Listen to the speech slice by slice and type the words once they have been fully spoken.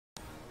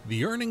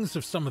The earnings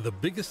of some of the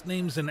biggest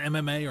names in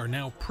MMA are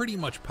now pretty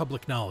much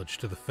public knowledge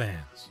to the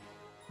fans.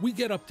 We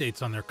get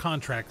updates on their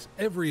contracts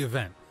every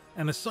event,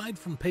 and aside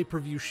from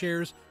pay-per-view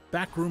shares,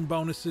 backroom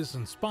bonuses,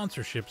 and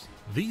sponsorships,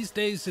 these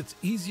days it's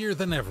easier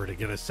than ever to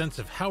get a sense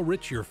of how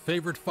rich your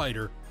favorite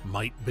fighter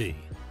might be.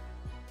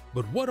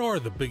 But what are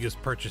the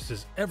biggest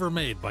purchases ever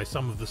made by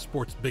some of the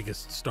sport's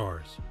biggest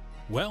stars?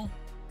 Well,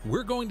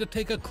 we're going to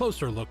take a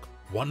closer look,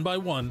 one by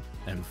one,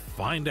 and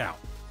find out.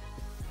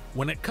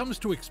 When it comes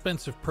to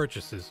expensive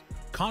purchases,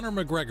 Conor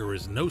McGregor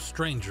is no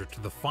stranger to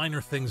the finer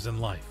things in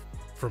life.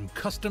 From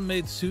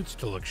custom-made suits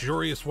to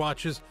luxurious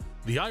watches,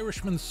 the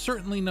Irishman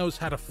certainly knows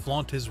how to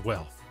flaunt his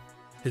wealth.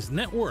 His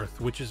net worth,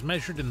 which is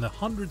measured in the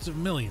hundreds of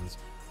millions,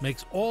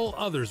 makes all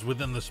others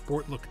within the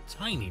sport look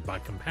tiny by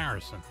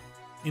comparison.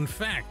 In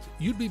fact,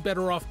 you'd be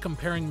better off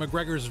comparing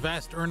McGregor's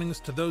vast earnings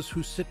to those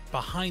who sit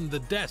behind the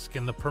desk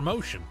in the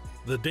promotion,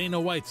 the Dana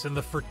Whites and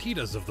the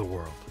Fertittas of the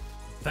world.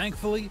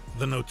 Thankfully,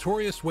 the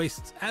Notorious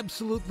wastes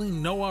absolutely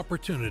no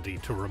opportunity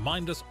to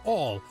remind us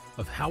all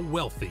of how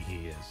wealthy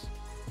he is.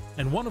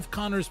 And one of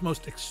Conor's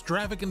most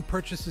extravagant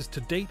purchases to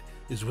date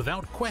is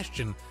without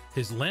question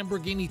his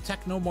Lamborghini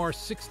Technomar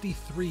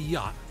 63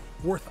 yacht,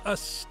 worth a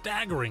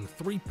staggering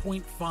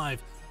 $3.5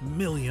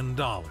 million.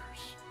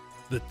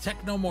 The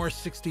Technomar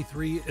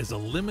 63 is a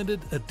limited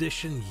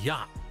edition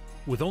yacht,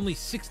 with only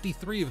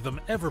 63 of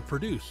them ever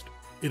produced.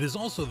 It is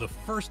also the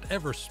first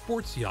ever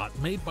sports yacht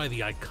made by the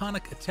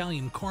iconic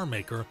Italian car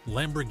maker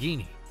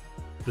Lamborghini.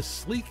 The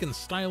sleek and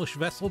stylish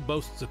vessel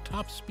boasts a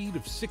top speed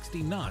of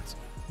 60 knots,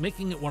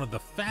 making it one of the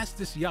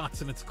fastest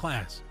yachts in its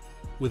class.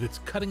 With its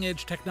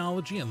cutting-edge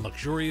technology and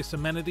luxurious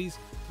amenities,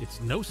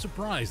 it's no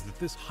surprise that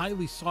this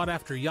highly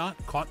sought-after yacht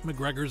caught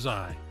McGregor's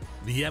eye.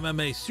 The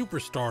MMA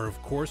superstar, of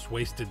course,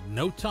 wasted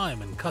no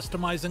time in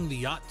customizing the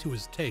yacht to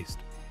his taste.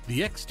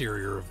 The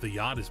exterior of the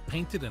yacht is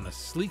painted in a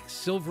sleek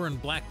silver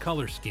and black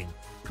color scheme,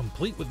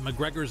 complete with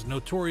McGregor's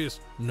notorious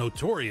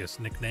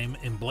nickname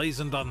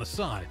emblazoned on the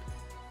side.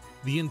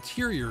 The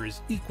interior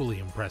is equally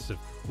impressive,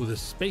 with a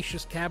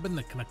spacious cabin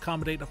that can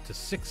accommodate up to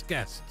 6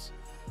 guests.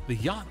 The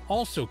yacht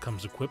also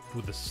comes equipped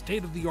with a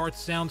state-of-the-art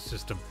sound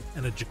system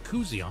and a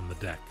jacuzzi on the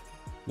deck.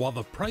 While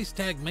the price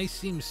tag may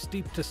seem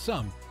steep to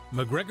some,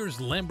 McGregor's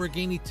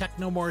Lamborghini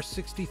Technomar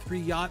 63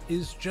 yacht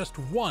is just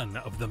one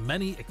of the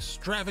many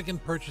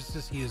extravagant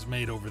purchases he has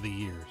made over the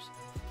years.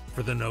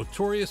 For the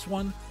Notorious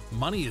one,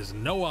 money is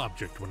no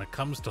object when it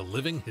comes to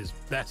living his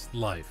best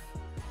life.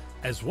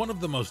 As one of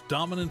the most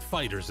dominant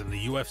fighters in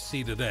the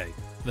UFC today,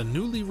 the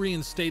newly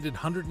reinstated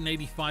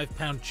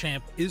 185-pound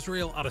champ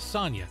Israel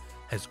Adesanya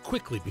has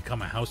quickly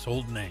become a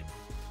household name.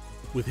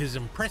 With his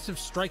impressive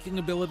striking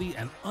ability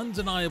and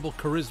undeniable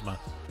charisma,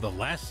 the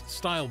last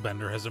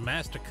stylebender has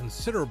amassed a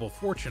considerable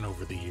fortune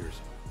over the years,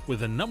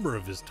 with a number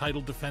of his title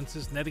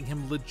defenses netting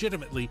him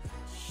legitimately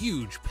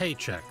huge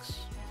paychecks.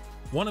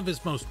 One of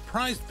his most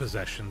prized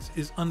possessions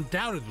is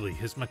undoubtedly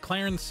his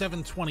McLaren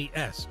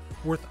 720S,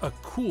 worth a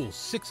cool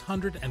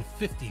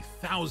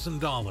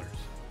 $650,000.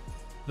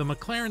 The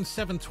McLaren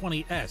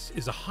 720S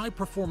is a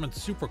high-performance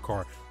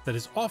supercar that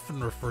is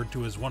often referred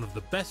to as one of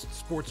the best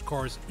sports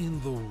cars in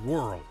the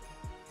world.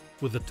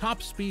 With a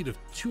top speed of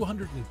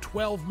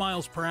 212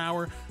 miles per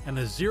hour and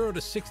a 0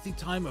 to 60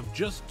 time of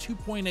just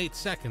 2.8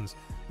 seconds,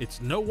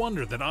 it's no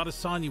wonder that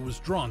Adesanya was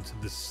drawn to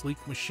this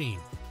sleek machine.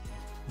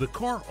 The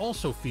car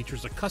also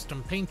features a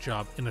custom paint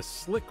job in a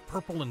slick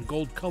purple and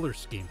gold color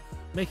scheme,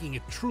 making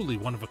it truly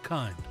one of a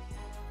kind.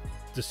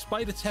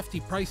 Despite its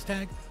hefty price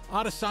tag,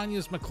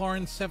 Adesanya's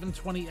McLaren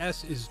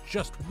 720S is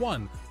just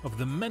one of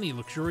the many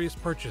luxurious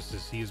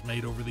purchases he has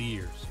made over the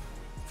years.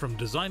 From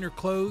designer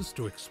clothes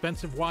to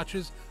expensive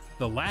watches,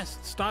 the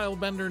last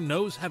stylebender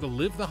knows how to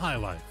live the high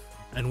life.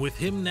 And with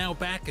him now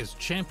back as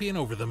champion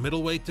over the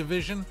middleweight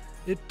division,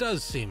 it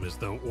does seem as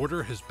though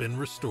order has been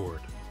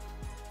restored.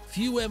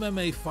 Few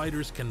MMA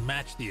fighters can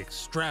match the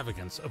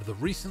extravagance of the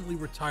recently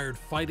retired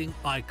fighting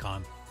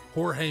icon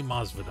Jorge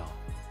Masvidal.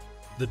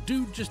 The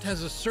dude just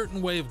has a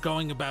certain way of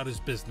going about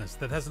his business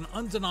that has an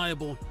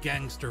undeniable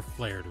gangster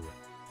flair to it.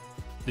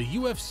 The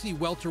UFC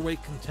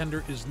welterweight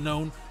contender is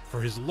known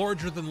for his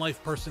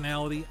larger-than-life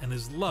personality and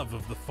his love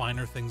of the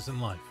finer things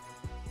in life.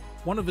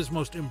 One of his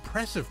most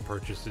impressive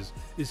purchases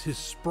is his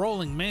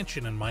sprawling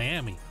mansion in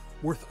Miami,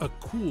 worth a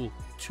cool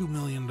 $2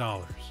 million.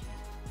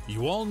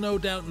 You all no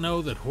doubt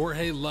know that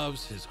Jorge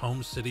loves his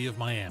home city of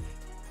Miami,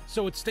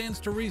 so it stands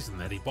to reason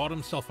that he bought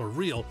himself a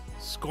real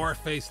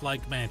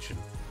Scarface-like mansion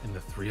in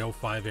the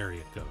 305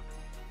 area code.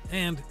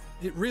 And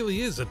it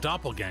really is a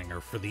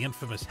doppelganger for the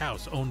infamous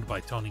house owned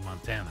by Tony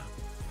Montana.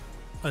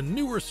 A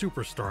newer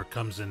superstar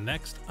comes in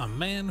next, a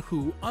man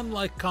who,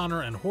 unlike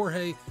Conor and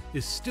Jorge,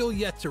 is still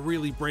yet to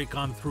really break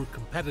on through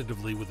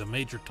competitively with a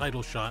major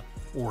title shot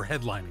or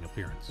headlining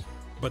appearance.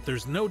 But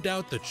there's no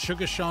doubt that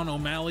Sugar Sean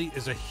O'Malley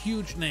is a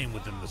huge name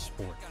within the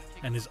sport,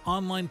 and his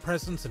online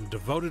presence and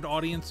devoted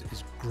audience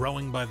is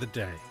growing by the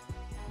day.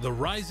 The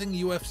rising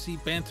UFC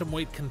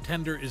bantamweight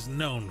contender is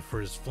known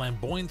for his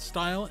flamboyant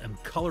style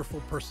and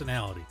colorful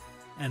personality,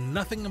 and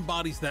nothing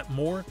embodies that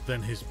more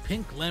than his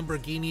pink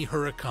Lamborghini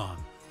Huracan,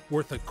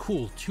 worth a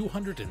cool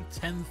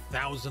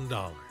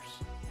 $210,000.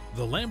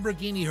 The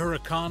Lamborghini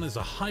Huracan is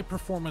a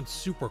high-performance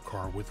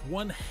supercar with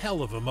one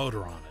hell of a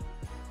motor on it.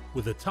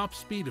 With a top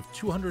speed of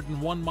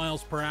 201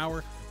 miles per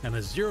hour and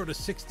a 0 to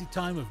 60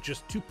 time of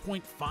just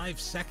 2.5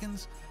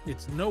 seconds,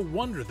 it's no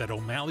wonder that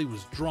O'Malley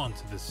was drawn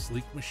to this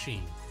sleek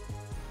machine.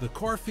 The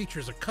car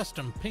features a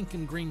custom pink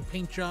and green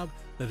paint job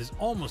that is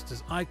almost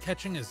as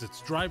eye-catching as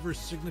its driver's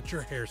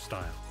signature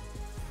hairstyle.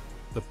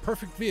 The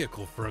perfect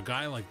vehicle for a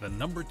guy like the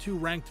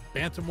 #2 ranked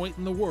bantamweight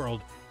in the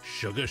world,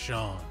 Sugar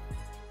Sean.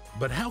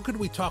 But how could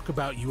we talk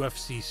about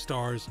UFC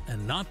stars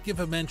and not give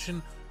a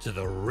mention to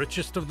the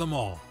richest of them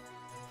all?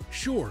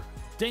 Sure,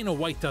 Dana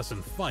White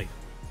doesn't fight,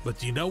 but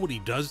do you know what he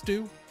does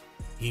do?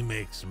 He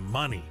makes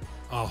money.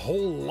 A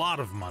whole lot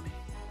of money.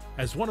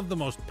 As one of the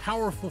most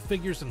powerful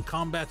figures in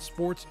combat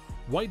sports,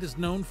 White is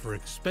known for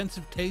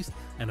expensive taste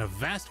and a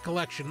vast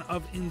collection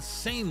of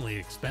insanely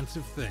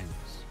expensive things.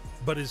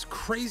 But his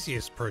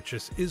craziest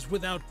purchase is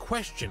without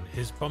question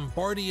his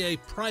Bombardier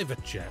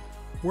private jet,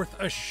 worth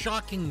a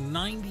shocking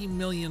 $90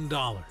 million.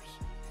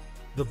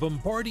 The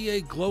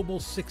Bombardier Global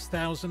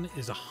 6000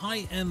 is a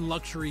high-end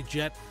luxury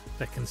jet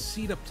that can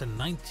seat up to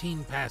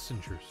 19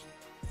 passengers.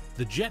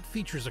 The jet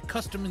features a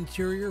custom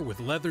interior with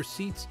leather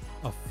seats,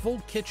 a full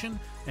kitchen,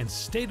 and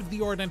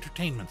state-of-the-art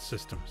entertainment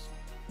systems.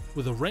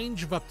 With a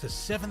range of up to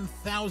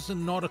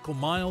 7,000 nautical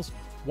miles,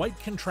 White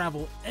can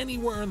travel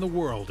anywhere in the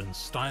world in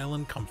style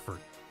and comfort.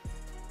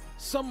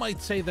 Some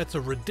might say that's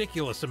a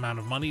ridiculous amount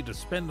of money to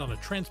spend on a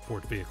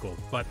transport vehicle,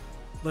 but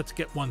let's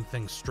get one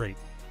thing straight.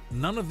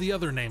 None of the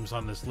other names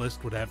on this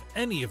list would have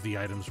any of the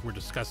items we're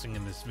discussing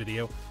in this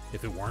video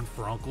if it weren't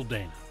for Uncle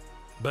Dana.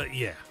 But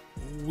yeah,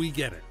 we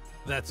get it.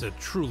 That's a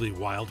truly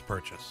wild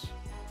purchase.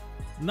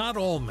 Not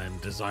all men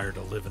desire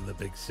to live in the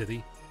big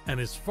city, and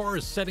as far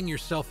as setting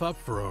yourself up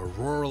for a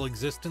rural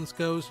existence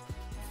goes,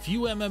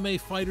 few MMA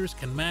fighters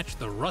can match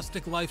the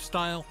rustic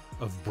lifestyle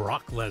of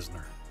Brock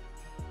Lesnar.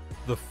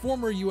 The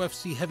former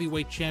UFC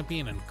heavyweight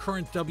champion and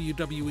current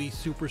WWE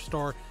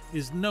superstar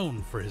is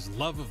known for his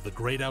love of the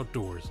great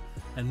outdoors,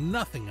 and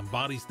nothing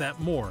embodies that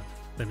more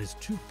than his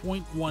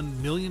 $2.1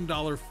 million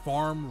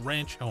farm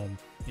ranch home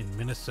in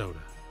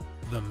Minnesota.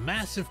 The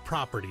massive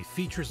property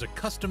features a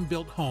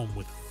custom-built home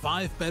with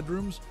 5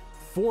 bedrooms,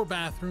 4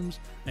 bathrooms,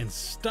 and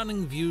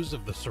stunning views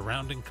of the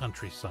surrounding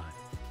countryside.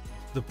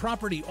 The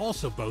property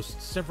also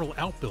boasts several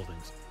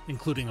outbuildings,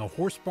 including a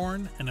horse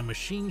barn and a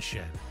machine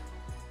shed.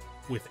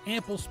 With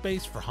ample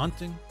space for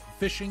hunting,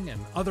 fishing,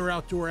 and other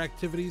outdoor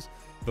activities,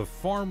 the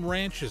farm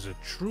ranch is a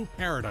true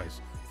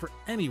paradise for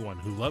anyone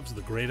who loves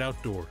the great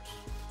outdoors.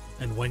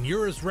 And when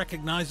you're as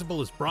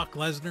recognizable as Brock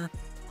Lesnar,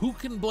 who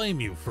can blame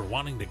you for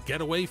wanting to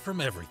get away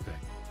from everything?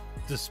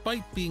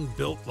 Despite being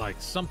built like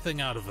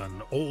something out of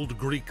an old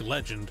Greek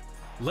legend,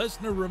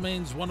 Lesnar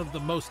remains one of the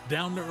most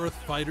down-to-earth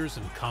fighters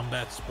in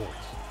combat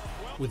sports.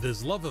 With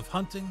his love of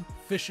hunting,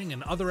 fishing,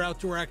 and other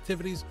outdoor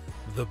activities,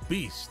 the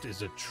Beast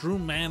is a true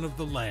man of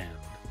the land.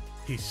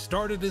 He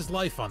started his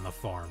life on the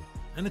farm,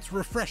 and it's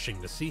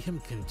refreshing to see him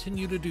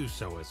continue to do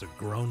so as a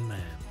grown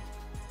man.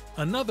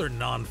 Another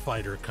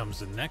non-fighter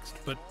comes in next,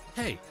 but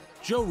hey,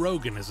 Joe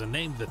Rogan is a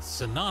name that's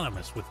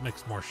synonymous with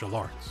mixed martial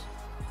arts.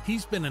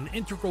 He's been an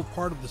integral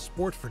part of the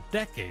sport for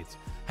decades,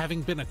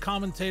 having been a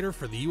commentator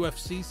for the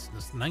UFC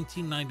since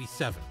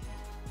 1997.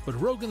 But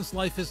Rogan's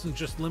life isn't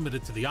just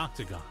limited to the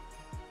octagon.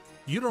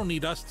 You don't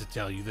need us to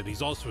tell you that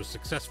he's also a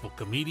successful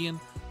comedian,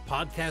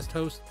 podcast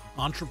host,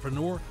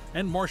 entrepreneur,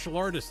 and martial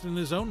artist in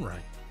his own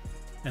right.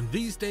 And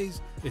these days,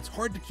 it's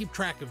hard to keep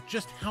track of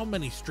just how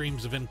many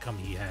streams of income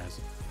he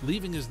has,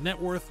 leaving his net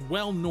worth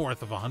well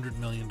north of $100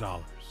 million.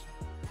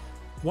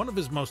 One of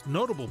his most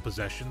notable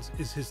possessions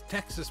is his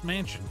Texas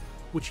mansion,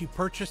 which he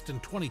purchased in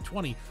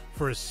 2020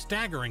 for a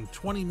staggering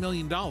 $20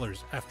 million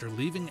after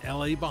leaving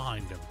LA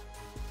behind him.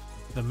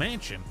 The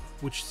mansion,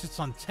 which sits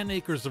on 10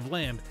 acres of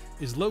land,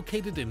 is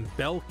located in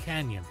Bell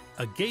Canyon,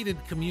 a gated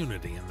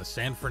community in the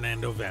San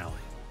Fernando Valley.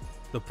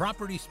 The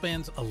property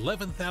spans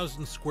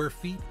 11,000 square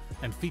feet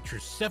and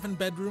features 7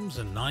 bedrooms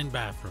and 9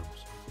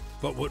 bathrooms.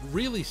 But what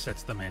really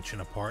sets the mansion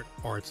apart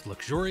are its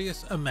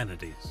luxurious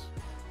amenities.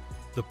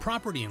 The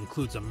property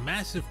includes a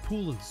massive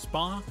pool and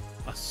spa,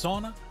 a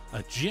sauna,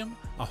 a gym,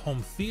 a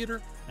home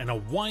theater, and a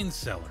wine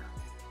cellar.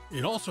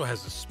 It also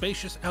has a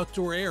spacious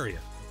outdoor area,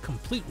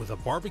 complete with a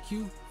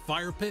barbecue,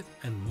 fire pit,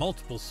 and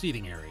multiple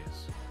seating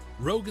areas.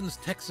 Rogan's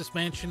Texas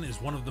mansion is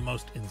one of the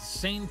most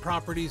insane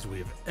properties we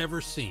have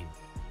ever seen.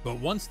 But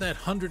once that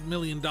 $100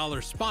 million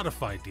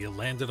Spotify deal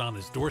landed on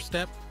his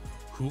doorstep,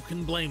 who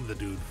can blame the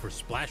dude for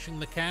splashing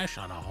the cash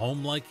on a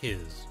home like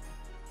his?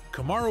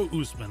 Kamaru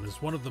Usman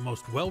is one of the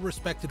most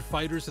well-respected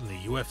fighters in the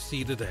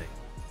UFC today,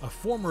 a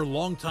former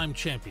longtime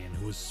champion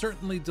who has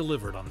certainly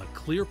delivered on the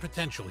clear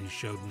potential he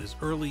showed in his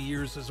early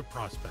years as a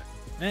prospect.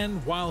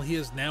 And while he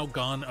has now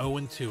gone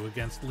 0-2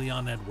 against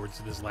Leon Edwards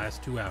in his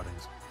last 2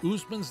 outings,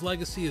 Usman's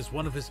legacy as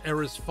one of his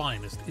era's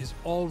finest is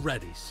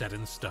already set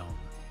in stone.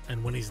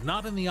 And when he's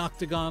not in the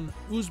octagon,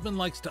 Usman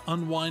likes to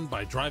unwind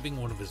by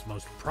driving one of his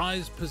most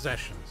prized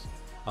possessions,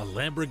 a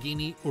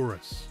Lamborghini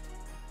Urus.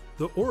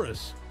 The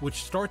Urus,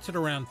 which starts at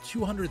around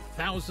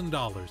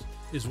 $200,000,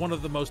 is one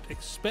of the most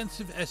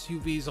expensive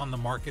SUVs on the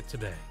market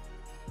today.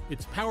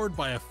 It's powered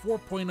by a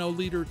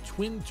 4.0-liter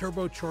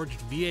twin-turbocharged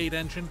V8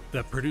 engine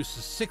that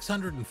produces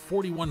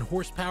 641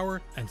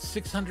 horsepower and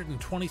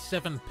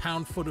 627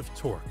 pound-foot of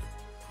torque.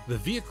 The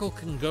vehicle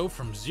can go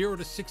from 0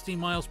 to 60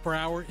 miles per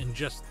hour in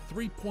just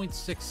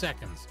 3.6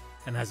 seconds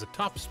and has a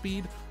top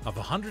speed of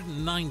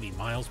 190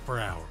 miles per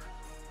hour.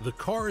 The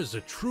car is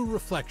a true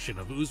reflection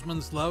of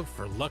Usman's love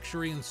for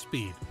luxury and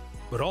speed,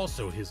 but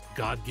also his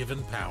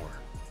God-given power.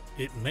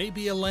 It may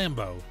be a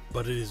Lambo,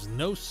 but it is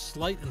no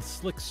slight and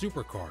slick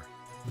supercar.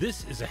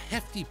 This is a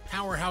hefty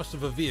powerhouse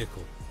of a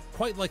vehicle,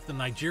 quite like the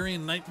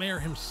Nigerian nightmare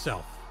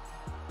himself.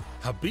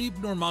 Khabib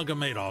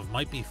Nurmagomedov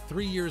might be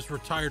 3 years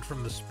retired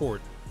from the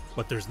sport,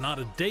 but there's not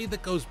a day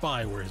that goes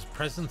by where his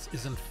presence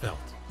isn't felt.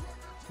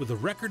 With a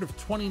record of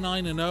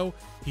 29-0,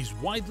 he's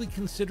widely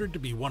considered to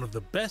be one of the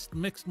best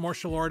mixed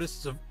martial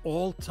artists of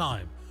all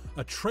time,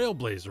 a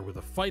trailblazer with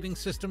a fighting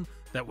system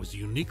that was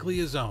uniquely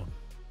his own.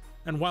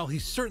 And while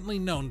he's certainly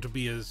known to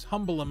be as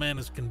humble a man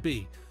as can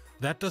be,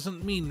 that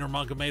doesn't mean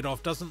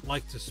Nurmagomedov doesn't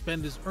like to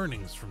spend his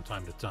earnings from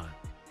time to time.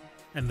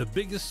 And the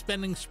biggest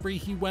spending spree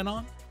he went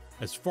on?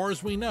 As far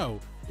as we know,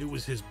 it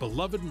was his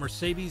beloved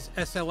Mercedes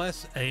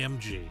SLS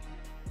AMG.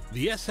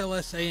 The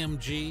SLS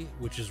AMG,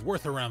 which is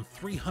worth around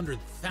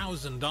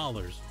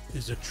 $300,000,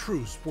 is a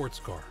true sports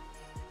car.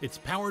 It's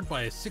powered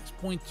by a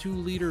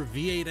 6.2-liter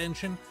V8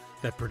 engine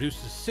that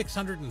produces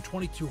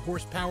 622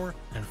 horsepower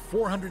and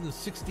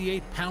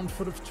 468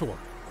 pound-foot of torque.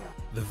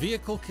 The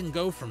vehicle can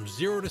go from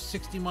 0 to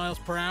 60 miles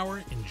per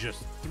hour in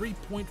just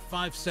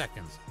 3.5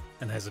 seconds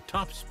and has a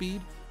top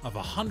speed of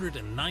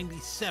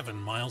 197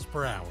 miles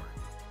per hour.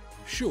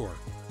 Sure,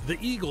 the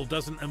Eagle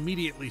doesn't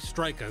immediately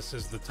strike us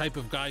as the type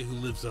of guy who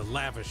lives a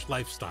lavish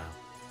lifestyle,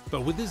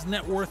 but with his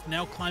net worth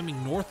now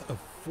climbing north of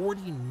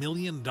 $40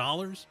 million,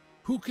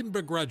 who can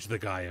begrudge the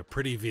guy a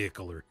pretty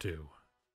vehicle or two?